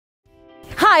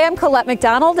Hi, I'm Colette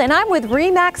McDonald and I'm with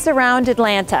RE/MAX Around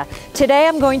Atlanta. Today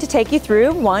I'm going to take you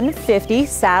through 150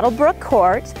 Saddlebrook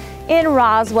Court in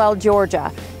Roswell,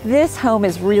 Georgia. This home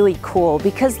is really cool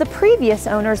because the previous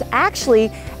owners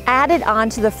actually added on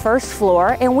to the first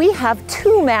floor, and we have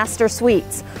two master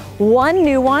suites. One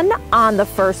new one on the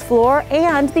first floor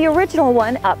and the original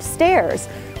one upstairs.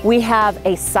 We have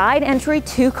a side entry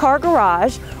two-car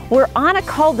garage. We're on a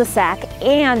cul-de-sac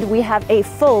and we have a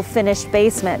full finished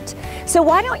basement. So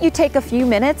why don't you take a few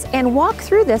minutes and walk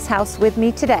through this house with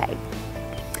me today.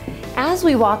 As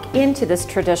we walk into this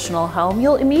traditional home,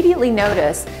 you'll immediately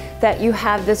notice that you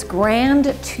have this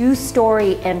grand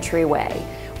two-story entryway.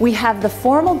 We have the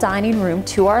formal dining room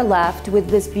to our left with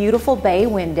this beautiful bay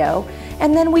window,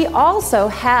 and then we also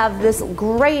have this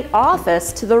great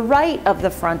office to the right of the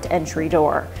front entry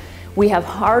door. We have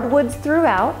hardwoods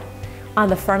throughout. On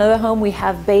the front of the home, we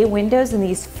have bay windows in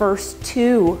these first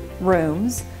two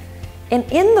rooms. And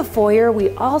in the foyer, we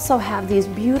also have these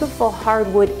beautiful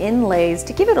hardwood inlays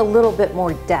to give it a little bit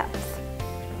more depth.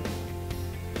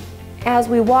 As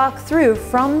we walk through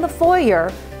from the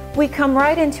foyer, we come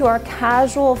right into our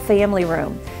casual family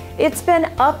room. It's been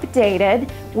updated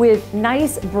with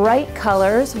nice bright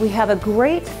colors. We have a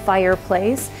great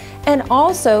fireplace and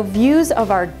also views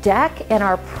of our deck and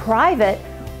our private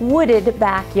wooded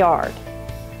backyard.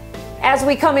 As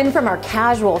we come in from our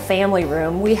casual family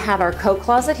room, we have our coat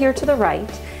closet here to the right,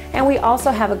 and we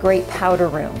also have a great powder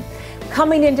room.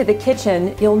 Coming into the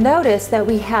kitchen, you'll notice that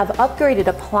we have upgraded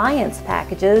appliance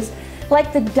packages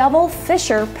like the double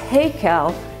Fisher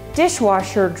Paykel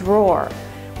dishwasher drawer.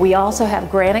 We also have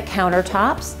granite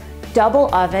countertops,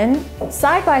 double oven,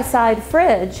 side-by-side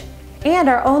fridge, and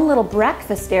our own little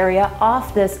breakfast area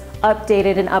off this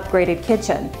updated and upgraded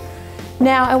kitchen.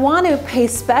 Now, I want to pay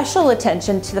special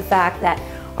attention to the fact that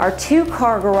our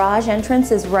two-car garage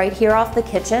entrance is right here off the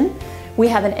kitchen. We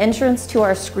have an entrance to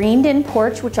our screened-in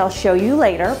porch, which I'll show you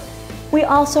later. We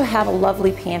also have a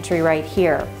lovely pantry right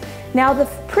here. Now, the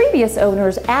previous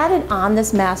owners added on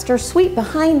this master suite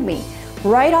behind me,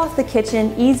 right off the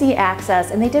kitchen, easy access,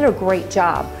 and they did a great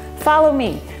job. Follow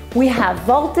me. We have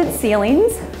vaulted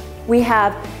ceilings. We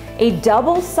have a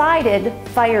double-sided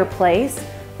fireplace.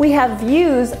 We have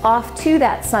views off to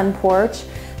that sun porch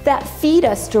that feed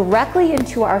us directly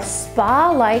into our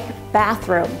spa-like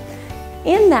bathroom.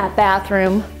 In that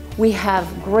bathroom, we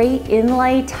have great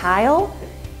inlay tile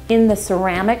in the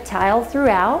ceramic tile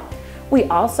throughout. We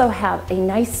also have a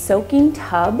nice soaking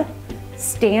tub,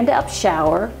 stand-up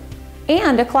shower,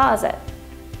 and a closet.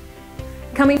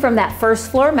 Coming from that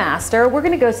first floor master, we're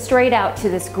gonna go straight out to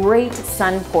this great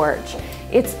sun porch.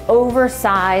 It's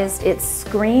oversized, it's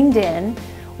screened in.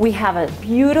 We have a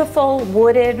beautiful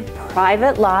wooded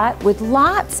private lot with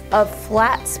lots of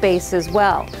flat space as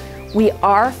well. We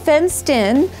are fenced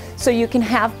in, so you can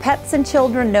have pets and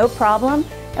children, no problem.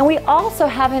 And we also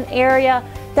have an area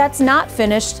that's not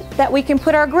finished that we can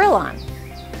put our grill on.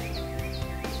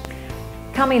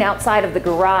 Coming outside of the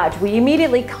garage, we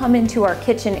immediately come into our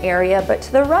kitchen area, but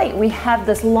to the right, we have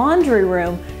this laundry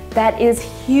room that is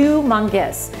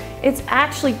humongous. It's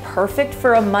actually perfect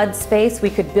for a mud space. We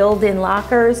could build in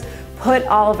lockers, put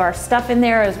all of our stuff in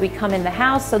there as we come in the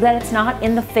house so that it's not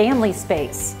in the family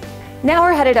space. Now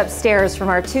we're headed upstairs from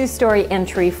our two-story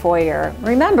entry foyer.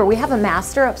 Remember, we have a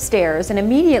master upstairs, and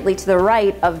immediately to the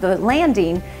right of the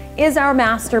landing is our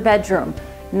master bedroom.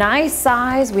 Nice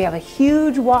size, we have a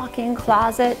huge walk-in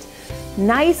closet,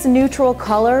 nice neutral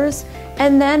colors,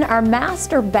 and then our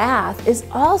master bath is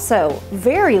also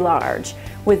very large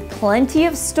with plenty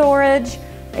of storage.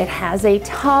 It has a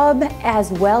tub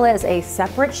as well as a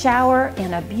separate shower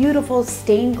and a beautiful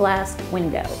stained glass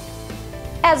window.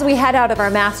 As we head out of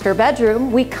our master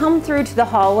bedroom, we come through to the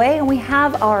hallway and we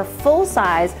have our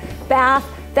full-size bath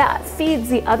that feeds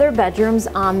the other bedrooms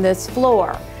on this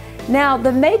floor. Now,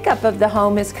 the makeup of the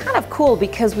home is kind of cool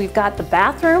because we've got the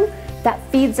bathroom that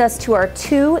feeds us to our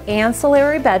two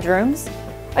ancillary bedrooms.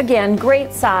 Again,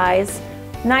 great size,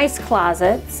 nice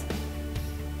closets.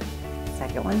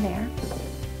 Second one there.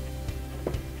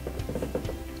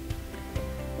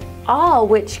 All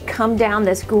which come down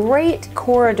this great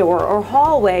corridor or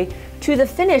hallway to the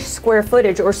finished square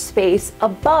footage or space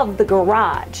above the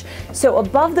garage. So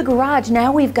above the garage,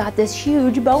 now we've got this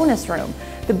huge bonus room.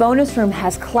 The bonus room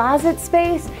has closet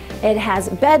space, it has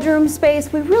bedroom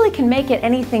space. We really can make it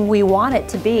anything we want it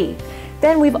to be.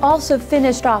 Then we've also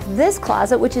finished off this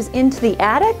closet, which is into the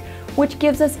attic, which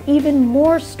gives us even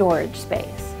more storage space.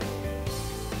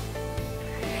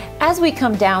 As we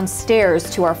come downstairs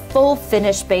to our full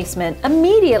finished basement,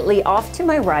 immediately off to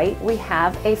my right, we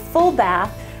have a full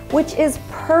bath, which is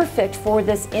perfect for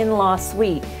this in-law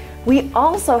suite. We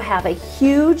also have a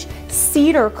huge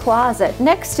cedar closet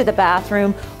next to the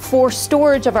bathroom for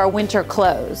storage of our winter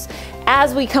clothes.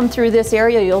 As we come through this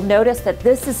area, you'll notice that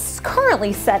this is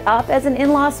currently set up as an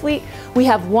in-law suite. We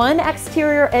have one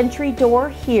exterior entry door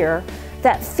here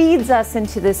that feeds us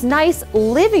into this nice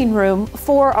living room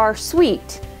for our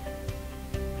suite.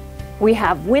 We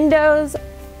have windows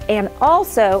and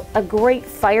also a great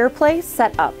fireplace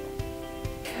set up.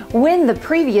 When the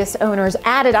previous owners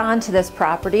added on to this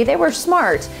property, they were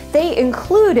smart. They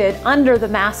included under the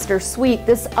master suite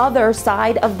this other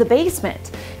side of the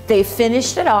basement. They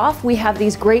finished it off. We have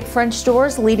these great French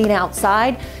doors leading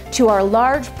outside to our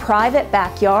large private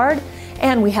backyard,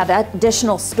 and we have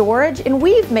additional storage, and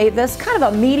we've made this kind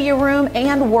of a media room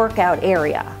and workout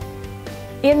area.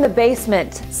 In the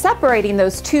basement, separating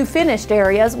those two finished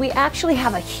areas, we actually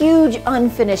have a huge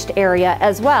unfinished area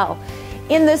as well.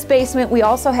 In this basement, we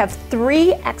also have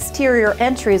 3 exterior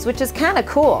entries, which is kind of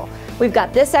cool. We've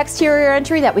got this exterior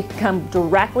entry that we can come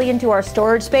directly into our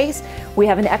storage space. We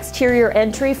have an exterior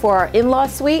entry for our in-law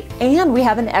suite, and we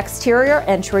have an exterior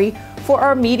entry for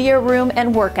our media room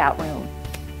and workout room.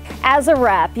 As a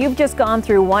wrap, you've just gone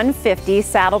through 150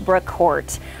 Saddlebrook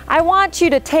Court. I want you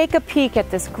to take a peek at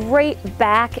this great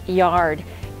backyard.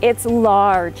 It's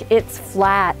large, it's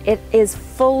flat, it is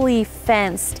fully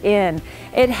fenced in.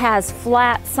 It has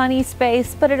flat, sunny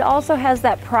space, but it also has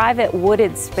that private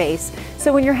wooded space.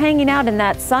 So when you're hanging out in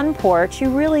that sun porch, you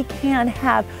really can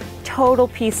have total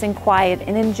peace and quiet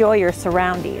and enjoy your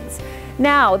surroundings.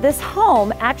 Now, this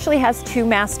home actually has 2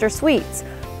 master suites,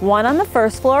 one on the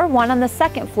first floor, one on the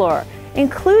second floor.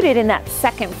 Included in that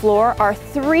second floor are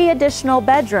 3 additional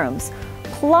bedrooms,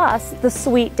 plus the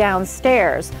suite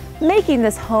downstairs, making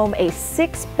this home a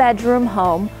 6-bedroom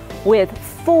home with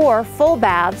 4 full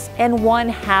baths and 1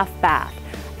 half bath.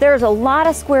 There's a lot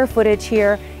of square footage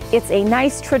here. It's a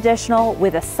nice traditional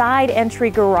with a side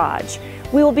entry garage.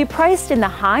 We will be priced in the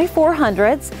high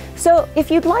 400s, so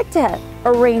if you'd like to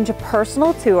arrange a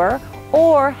personal tour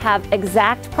or have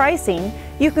exact pricing,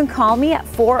 you can call me at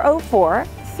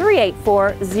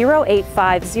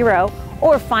 404-384-0850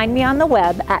 or find me on the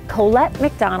web at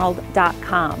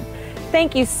ColetteMcDonald.com.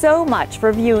 Thank you so much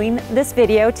for viewing this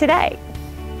video today.